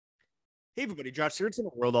Hey everybody, Josh Sigurdson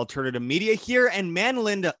of World Alternative Media here, and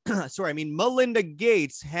Melinda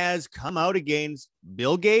Gates has come out against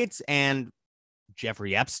Bill Gates and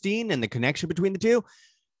Jeffrey Epstein and the connection between the two.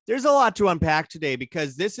 There's a lot to unpack today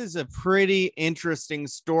because this is a pretty interesting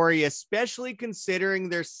story, especially considering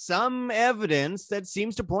there's some evidence that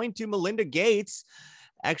seems to point to Melinda Gates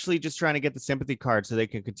actually just trying to get the sympathy card so they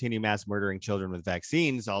can continue mass murdering children with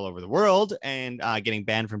vaccines all over the world and getting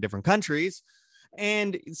banned from different countries.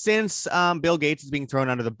 And since Bill Gates is being thrown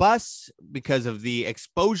under the bus because of the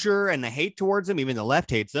exposure and the hate towards him, even the left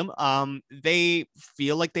hates him, they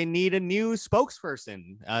feel like they need a new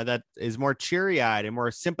spokesperson that is more cheery-eyed and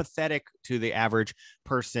more sympathetic to the average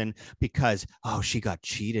person because, oh, she got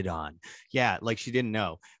cheated on. Yeah, like she didn't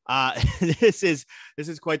know. This is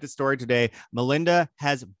quite the story today. Melinda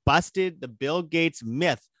has busted the Bill Gates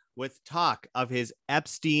myth with talk of his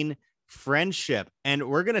Epstein friendship, and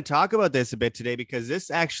we're going to talk about this a bit today because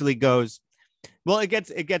this actually goes well. It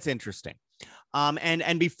gets interesting.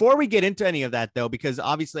 And before we get into any of that, though, because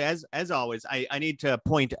obviously, as always, I need to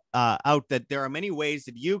point out that there are many ways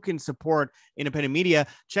that you can support independent media.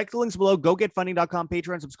 Check the links below. GoGetFunding.com,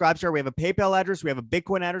 Patreon, Subscribestar. We have a PayPal address, we have a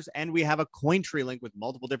Bitcoin address, and we have a Cointree link with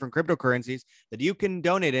multiple different cryptocurrencies that you can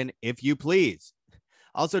donate in if you please.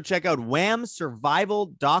 Also, check out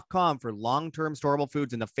whamsurvival.com for long-term storable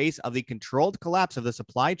foods in the face of the controlled collapse of the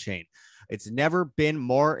supply chain. It's never been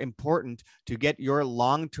more important to get your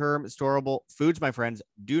long-term storable foods, my friends.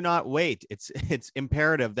 Do not wait. It's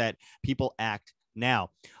imperative that people act now.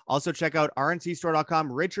 Also, check out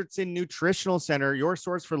rncstore.com, Richardson Nutritional Center, your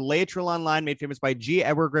source for Laetrile Online, made famous by G.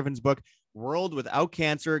 Edward Griffin's book, World Without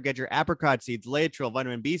Cancer. Get your apricot seeds, Laetrile,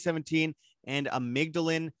 vitamin B17, and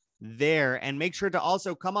amygdalin there. And make sure to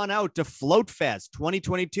also come on out to Flote Fest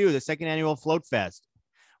 2022, the second annual Flote Fest,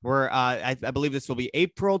 where I believe this will be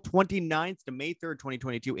April 29th to May 3rd,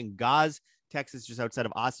 2022 in Gause, Texas, just outside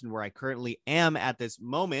of Austin, where I currently am at this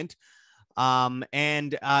moment.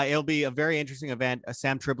 And it'll be a very interesting event.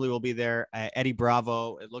 Sam Tripoli will be there, Eddie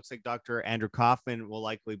Bravo. It looks like Dr. Andrew Kaufman will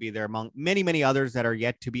likely be there, among many, many others that are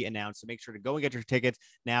yet to be announced. So make sure to go and get your tickets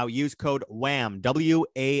now. Use code WHAM,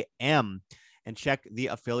 WAM, and check the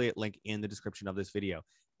affiliate link in the description of this video.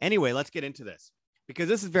 Anyway, let's get into this because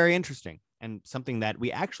this is very interesting and something that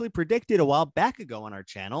we actually predicted a while back ago on our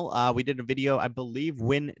channel. We did a video, I believe,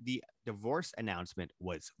 when the divorce announcement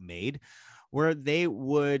was made, where they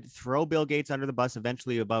would throw Bill Gates under the bus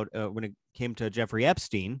eventually about when it came to Jeffrey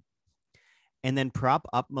Epstein, and then prop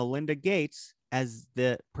up Melinda Gates as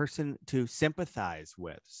the person to sympathize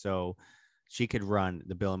with. So she could run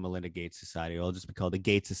the Bill and Melinda Gates Society. It'll just be called the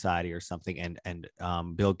Gates Society or something. And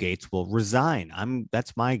Bill Gates will resign.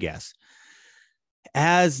 That's my guess.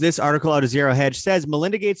 As this article out of Zero Hedge says,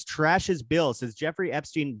 Melinda Gates trashes Bill, says Jeffrey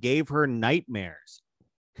Epstein gave her nightmares.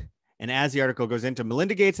 And as the article goes into,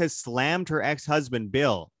 Melinda Gates has slammed her ex-husband,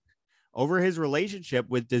 Bill, over his relationship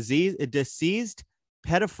with deceased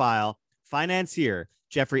pedophile financier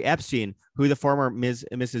Jeffrey Epstein, who the former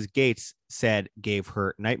Mrs. Gates said gave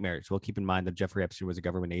her nightmares. Well, keep in mind that Jeffrey Epstein was a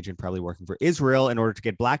government agent, probably working for Israel in order to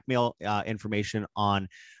get blackmail information on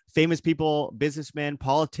famous people, businessmen,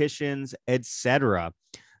 politicians, etc.,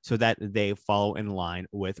 so that they follow in line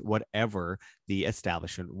with whatever the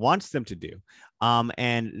establishment wants them to do.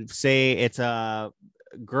 And say it's a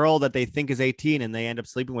girl that they think is 18 and they end up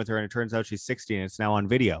sleeping with her and it turns out she's 16 and it's now on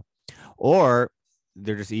video. Or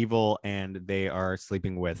they're just evil and they are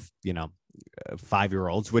sleeping with,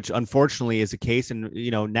 5-year-olds, which unfortunately is the case. And,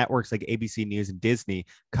 networks like ABC News and Disney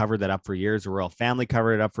covered that up for years. The Royal Family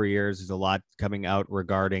covered it up for years. There's a lot coming out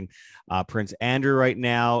regarding Prince Andrew right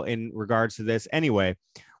now in regards to this. Anyway,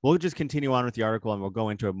 we'll just continue on with the article and we'll go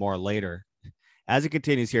into it more later. As it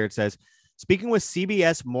continues here, it says, speaking with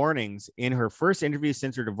CBS Mornings in her first interview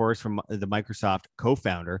since her divorce from the Microsoft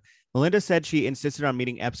co-founder, Melinda said she insisted on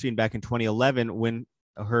meeting Epstein back in 2011 when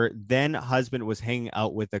her then husband was hanging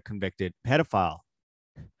out with a convicted pedophile.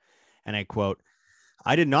 And I quote,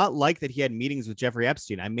 I did not like that he had meetings with Jeffrey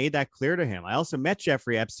Epstein. I made that clear to him. I also met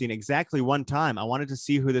Jeffrey Epstein exactly one time. I wanted to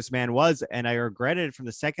see who this man was, and I regretted it from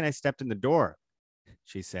the second I stepped in the door,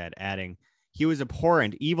 she said, adding, he was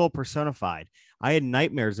abhorrent, evil personified. I had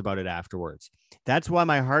nightmares about it afterwards. That's why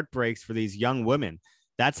my heart breaks for these young women.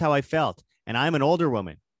 That's how I felt. And I'm an older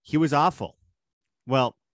woman. He was awful.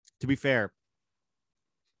 Well, to be fair,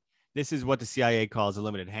 this is what the CIA calls a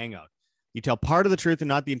limited hangout. You tell part of the truth and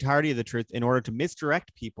not the entirety of the truth in order to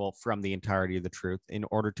misdirect people from the entirety of the truth, in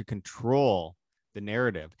order to control the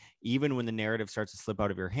narrative. Even when the narrative starts to slip out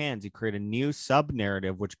of your hands, you create a new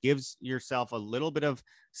sub-narrative, which gives yourself a little bit of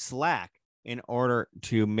slack in order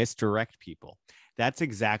to misdirect people. That's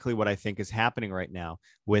exactly what I think is happening right now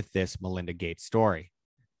with this Melinda Gates story.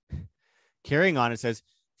 Carrying on, it says,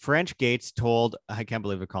 French Gates told, I can't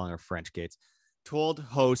believe they're calling her French Gates, told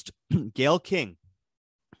host Gayle King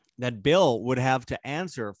that Bill would have to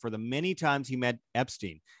answer for the many times he met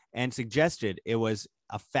Epstein and suggested it was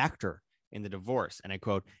a factor in the divorce. And I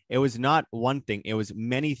quote, it was not one thing, it was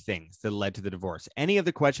many things that led to the divorce. Any of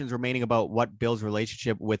the questions remaining about what Bill's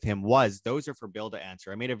relationship with him was, those are for Bill to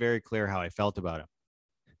answer. I made it very clear how I felt about him.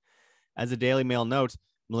 As the Daily Mail notes,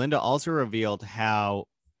 Melinda also revealed how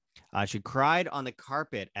she cried on the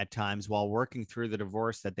carpet at times while working through the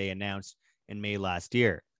divorce that they announced in May last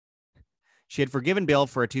year. She had forgiven Bill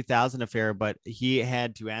for a 2000 affair, but he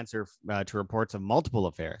had to answer to reports of multiple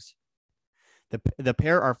affairs. The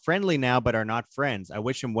pair are friendly now, but are not friends. I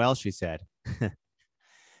wish him well, she said.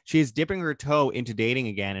 She is dipping her toe into dating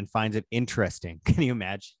again and finds it interesting. Can you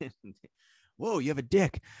imagine? Whoa, you have a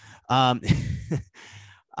dick.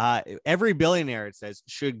 Every billionaire, it says,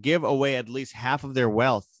 should give away at least half of their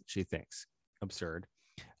wealth, she thinks. Absurd.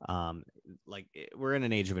 Like, we're in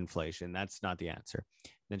an age of inflation. That's not the answer.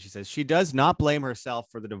 Then she says she does not blame herself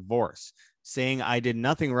for the divorce, saying, I did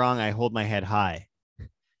nothing wrong. I hold my head high.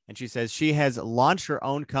 And she says she has launched her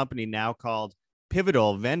own company now called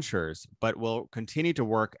Pivotal Ventures, but will continue to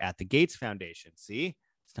work at the Gates Foundation. See,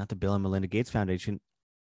 it's not the Bill and Melinda Gates Foundation.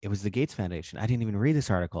 It was the Gates Foundation. I didn't even read this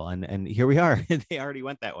article. And here we are. They already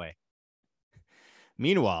went that way.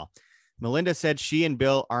 Meanwhile, Melinda said she and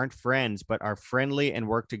Bill aren't friends, but are friendly and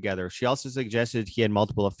work together. She also suggested he had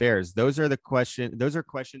multiple affairs. Those are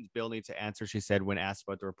questions Bill needs to answer, she said, when asked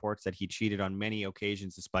about the reports that he cheated on many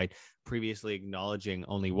occasions, despite previously acknowledging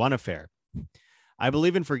only one affair. I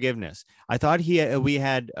believe in forgiveness. I thought we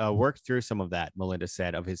had worked through some of that, Melinda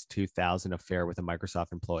said of his 2000 affair with a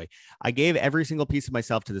Microsoft employee. I gave every single piece of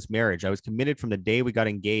myself to this marriage. I was committed from the day we got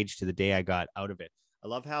engaged to the day I got out of it. I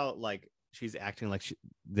love how, like, she's acting like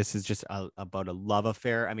this is just about a love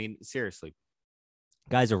affair. I mean, seriously,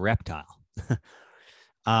 guy's a reptile.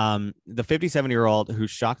 The 57-year-old who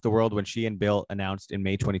shocked the world when she and Bill announced in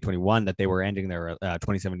May 2021 that they were ending their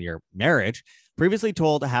 27-year marriage, previously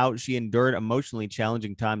told how she endured emotionally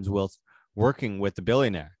challenging times whilst working with the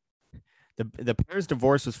billionaire. The pair's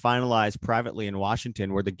divorce was finalized privately in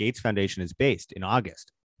Washington, where the Gates Foundation is based, in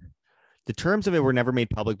August. The terms of it were never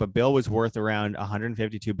made public, but Bill was worth around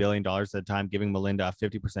 $152 billion at the time, giving Melinda a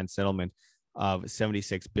 50% settlement of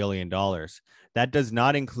 $76 billion. That does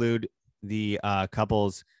not include the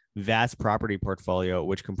couple's vast property portfolio,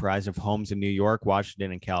 which comprised of homes in New York,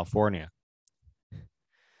 Washington, and California.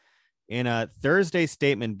 In a Thursday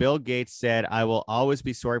statement, Bill Gates said, I will always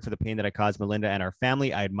be sorry for the pain that I caused Melinda and our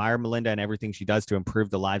family. I admire Melinda and everything she does to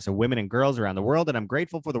improve the lives of women and girls around the world, and I'm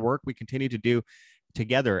grateful for the work we continue to do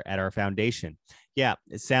together at our foundation. Yeah,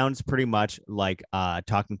 it sounds pretty much like a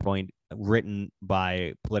talking point written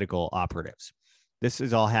by political operatives. This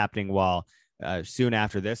is all happening while soon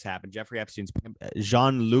after this happened, Jeffrey Epstein's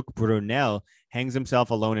Jean-Luc Brunel hangs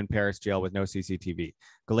himself alone in Paris jail with no CCTV.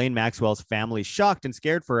 Ghislaine Maxwell's family shocked and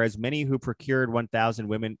scared for as many who procured 1,000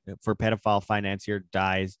 women for pedophile financier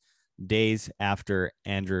dies days after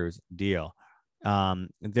Andrew's deal.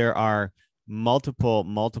 There are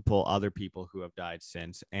multiple other people who have died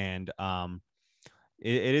since, and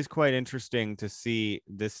it is quite interesting to see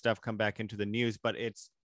this stuff come back into the news, but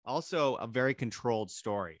it's also a very controlled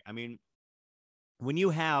story. I mean, when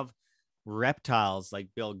you have reptiles like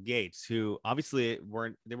Bill Gates, who obviously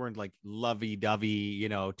weren't like lovey-dovey,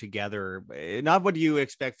 together, not what you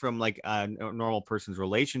expect from like a normal person's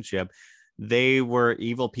relationship. They were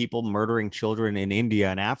evil people murdering children in India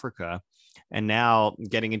and Africa, and now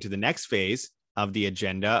getting into the next phase of the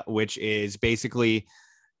agenda, which is basically,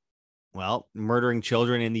 well, murdering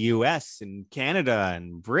children in the US and Canada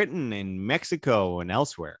and Britain and Mexico and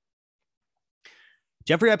elsewhere.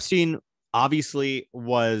 Jeffrey Epstein obviously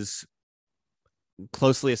was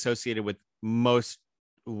closely associated with most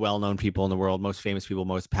well-known people in the world, most famous people,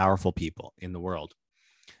 most powerful people in the world.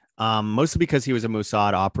 Mostly because he was a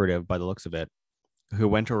Mossad operative, by the looks of it, who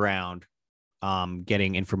went around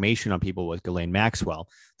getting information on people with Ghislaine Maxwell.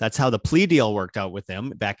 That's how the plea deal worked out with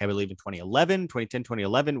him back, I believe, in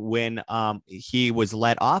 2011, when he was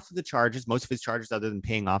let off of the charges, most of his charges, other than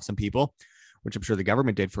paying off some people, which I'm sure the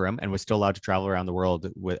government did for him, and was still allowed to travel around the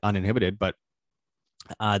world with uninhibited. But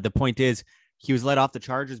the point is, he was let off the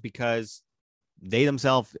charges because they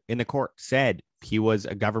themselves in the court said he was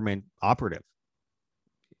a government operative.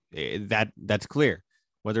 That's clear.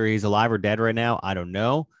 Whether he's alive or dead right now, I don't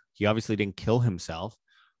know. He obviously didn't kill himself.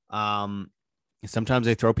 Sometimes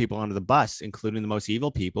they throw people under the bus, including the most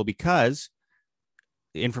evil people, because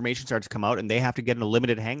information starts to come out, and they have to get a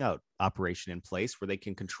limited hangout operation in place where they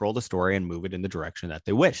can control the story and move it in the direction that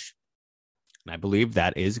they wish. And I believe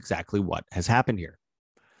that is exactly what has happened here.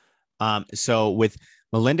 So with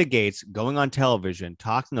Melinda Gates going on television,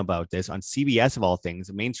 talking about this on CBS of all things,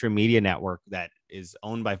 a mainstream media network that is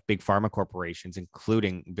owned by big pharma corporations,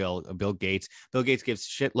 including Bill Gates. Bill Gates gives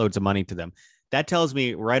shitloads of money to them. That tells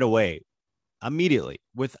me right away, immediately,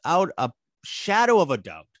 without a shadow of a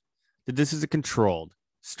doubt, that this is a controlled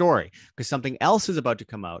story, because something else is about to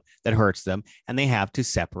come out that hurts them, and they have to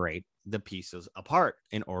separate the pieces apart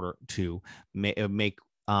in order to make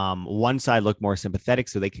one side look more sympathetic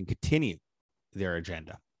so they can continue their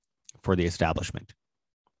agenda for the establishment.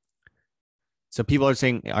 So people are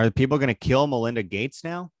saying, are people going to kill Melinda Gates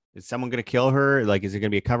now? Is someone going to kill her? Like, is it going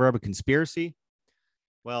to be a cover up, a conspiracy?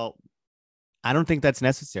 Well, I don't think that's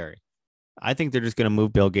necessary. I think they're just going to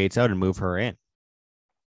move Bill Gates out and move her in.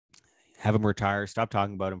 Have him retire, stop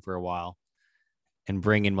talking about him for a while, and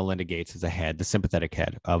bring in Melinda Gates as a head, the sympathetic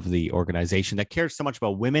head of the organization that cares so much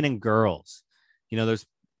about women and girls. You know, there's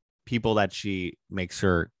people that she makes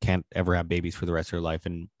sure can't ever have babies for the rest of her life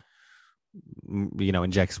and, you know,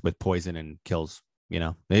 injects with poison and kills, you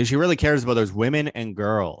know. She really cares about those women and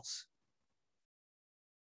girls.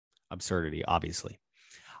 Absurdity, obviously.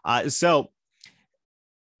 So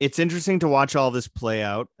it's interesting to watch all this play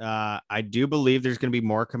out. I do believe there's going to be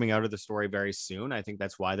more coming out of the story very soon. I think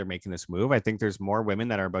that's why they're making this move. I think there's more women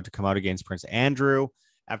that are about to come out against Prince Andrew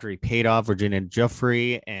after he paid off Virginia and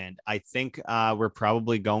Jeffrey. And I think we're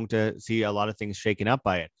probably going to see a lot of things shaken up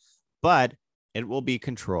by it. But it will be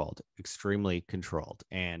controlled, extremely controlled.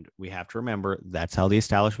 And we have to remember that's how the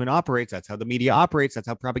establishment operates. That's how the media operates. That's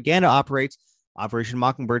how propaganda operates. Operation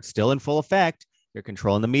Mockingbird's still in full effect. They're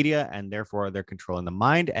controlling the media, and therefore they're controlling the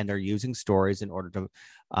mind, and they're using stories in order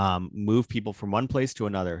to move people from one place to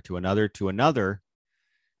another,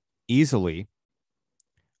 easily,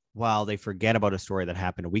 while they forget about a story that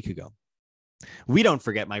happened a week ago. We don't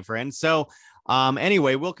forget, my friends. So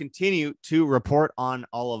anyway, we'll continue to report on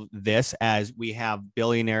all of this as we have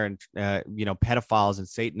billionaire and, pedophiles and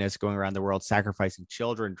Satanists going around the world, sacrificing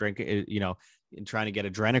children, drinking, and trying to get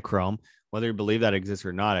adrenochrome, whether you believe that exists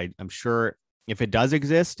or not. I'm sure if it does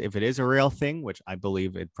exist, if it is a real thing, which I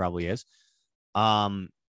believe it probably is,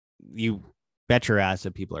 you bet your ass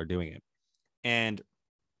that people are doing it. And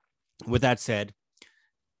with that said,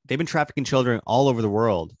 they've been trafficking children all over the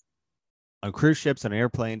world, on cruise ships, on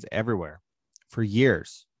airplanes, everywhere for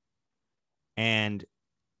years, and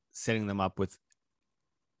setting them up with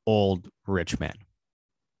old rich men,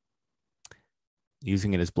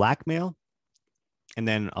 using it as blackmail. And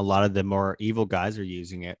then a lot of the more evil guys are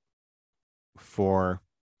using it for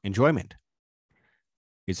enjoyment.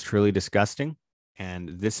 It's truly disgusting. And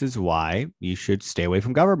this is why you should stay away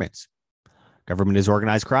from governments. Government is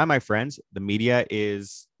organized crime, my friends. The media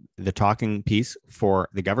is the talking piece for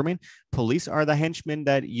the government. Police are the henchmen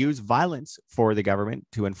that use violence for the government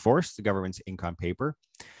to enforce the government's ink on paper.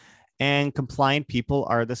 And compliant people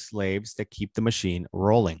are the slaves that keep the machine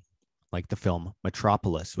rolling, like the film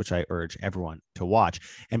Metropolis, which I urge everyone to watch.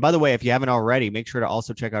 And by the way, if you haven't already, make sure to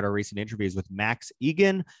also check out our recent interviews with Max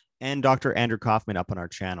Egan and Dr. Andrew Kaufman up on our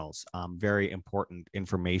channels. Very important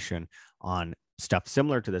information on stuff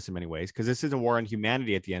similar to this in many ways, because this is a war on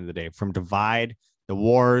humanity at the end of the day, from divide, the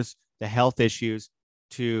wars, the health issues,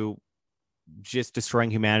 to just destroying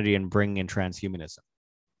humanity and bringing in transhumanism.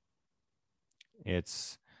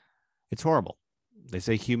 It's horrible. They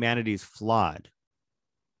say humanity is flawed.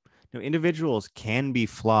 Now, individuals can be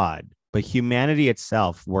flawed, but humanity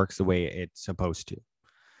itself works the way it's supposed to.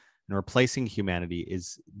 And replacing humanity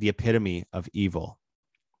is the epitome of evil.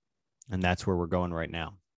 And that's where we're going right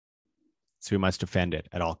now. So we must defend it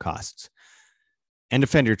at all costs. And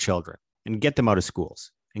defend your children and get them out of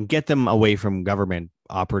schools and get them away from government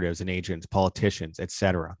operatives and agents, politicians,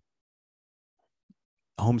 etc.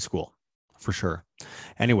 Homeschool, for sure.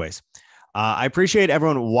 Anyways, I appreciate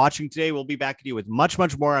everyone watching today. We'll be back to you with much,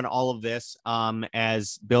 much more on all of this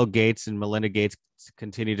as Bill Gates and Melinda Gates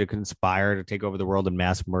continue to conspire to take over the world and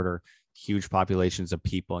mass murder huge populations of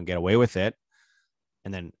people and get away with it,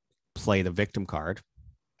 and then play the victim card.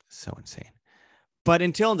 So insane. But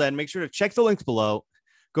until then, make sure to check the links below.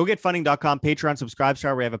 GoGetFunding.com, Patreon,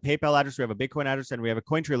 Subscribestar. We have a PayPal address, we have a Bitcoin address, and we have a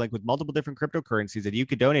Cointree link with multiple different cryptocurrencies that you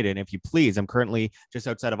could donate in if you please. I'm currently just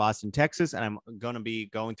outside of Austin, Texas, and I'm going to be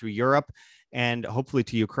going through Europe and hopefully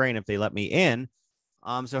to Ukraine if they let me in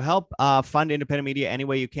So help fund independent media any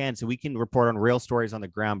way you can so we can report on real stories on the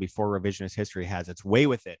ground before revisionist history has its way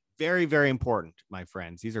with it. Very, very important, my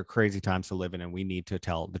friends. These are crazy times to live in, and we need to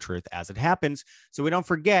tell the truth as it happens so we don't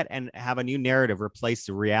forget and have a new narrative replace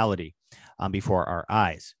the reality before our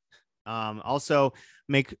eyes. Also,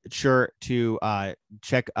 make sure to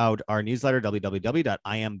check out our newsletter,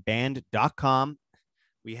 www.iamband.com.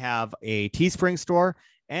 We have a Teespring store.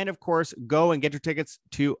 And of course, go and get your tickets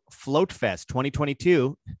to Flote Fest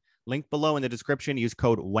 2022. Link below in the description. Use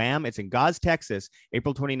code WHAM. It's in Gause, Texas,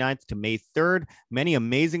 April 29th to May 3rd. Many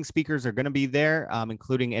amazing speakers are going to be there,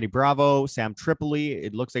 including Eddie Bravo, Sam Tripoli.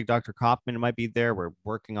 It looks like Dr. Kaufman might be there. We're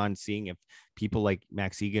working on seeing if people like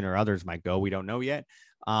Max Egan or others might go. We don't know yet.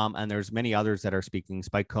 And there's many others that are speaking,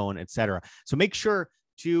 Spike Cohen, etc. So make sure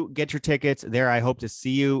to get your tickets there. I hope to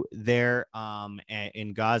see you there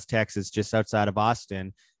in Gause, Texas, just outside of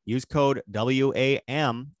Austin. Use code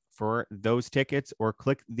WAM for those tickets or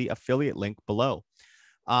click the affiliate link below.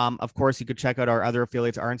 Of course, you could check out our other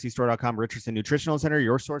affiliates, rncstore.com, Richardson Nutritional Center,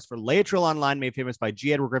 your source for Laetrile online, made famous by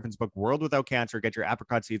G. Edward Griffin's book, World Without Cancer. Get your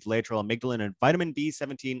apricot seeds, Laetrile, amygdalin, and vitamin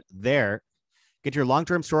B17 there. Get your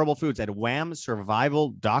long-term storable foods at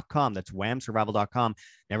whamsurvival.com. That's whamsurvival.com.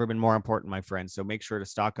 Never been more important, my friends. So make sure to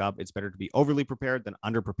stock up. It's better to be overly prepared than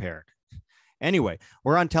underprepared. Anyway,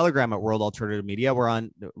 we're on Telegram at World Alternative Media.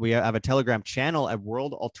 We have a Telegram channel at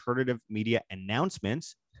World Alternative Media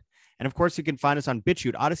Announcements. And of course, you can find us on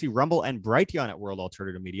BitChute, Odyssey, Rumble, and Brighteon at World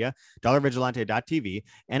Alternative Media, dollarvigilante.tv,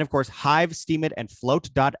 and of course, Hive, Steemit, and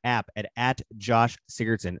Flote.app at Josh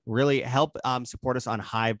Sigurdson. Really help support us on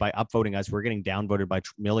Hive by upvoting us. We're getting downvoted by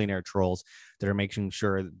millionaire trolls that are making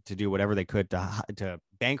sure to do whatever they could to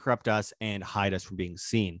bankrupt us and hide us from being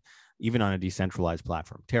seen, even on a decentralized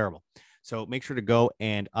platform. Terrible. So make sure to go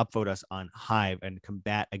and upvote us on Hive and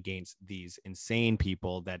combat against these insane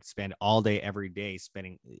people that spend all day, every day,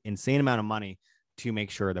 spending insane amount of money to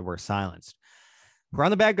make sure that we're silenced. We're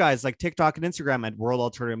on the bad guys like TikTok and Instagram at World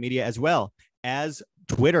Alternative Media, as well as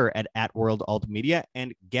Twitter at World Alt Media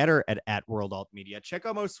and Getter at World Alt Media. Check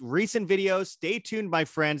out most recent videos. Stay tuned, my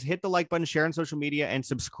friends. Hit the like button, share on social media, and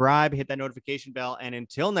subscribe. Hit that notification bell. And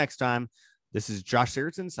until next time, this is Josh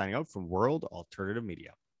Sigurdson signing out from World Alternative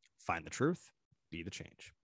Media. Find the truth, be the change.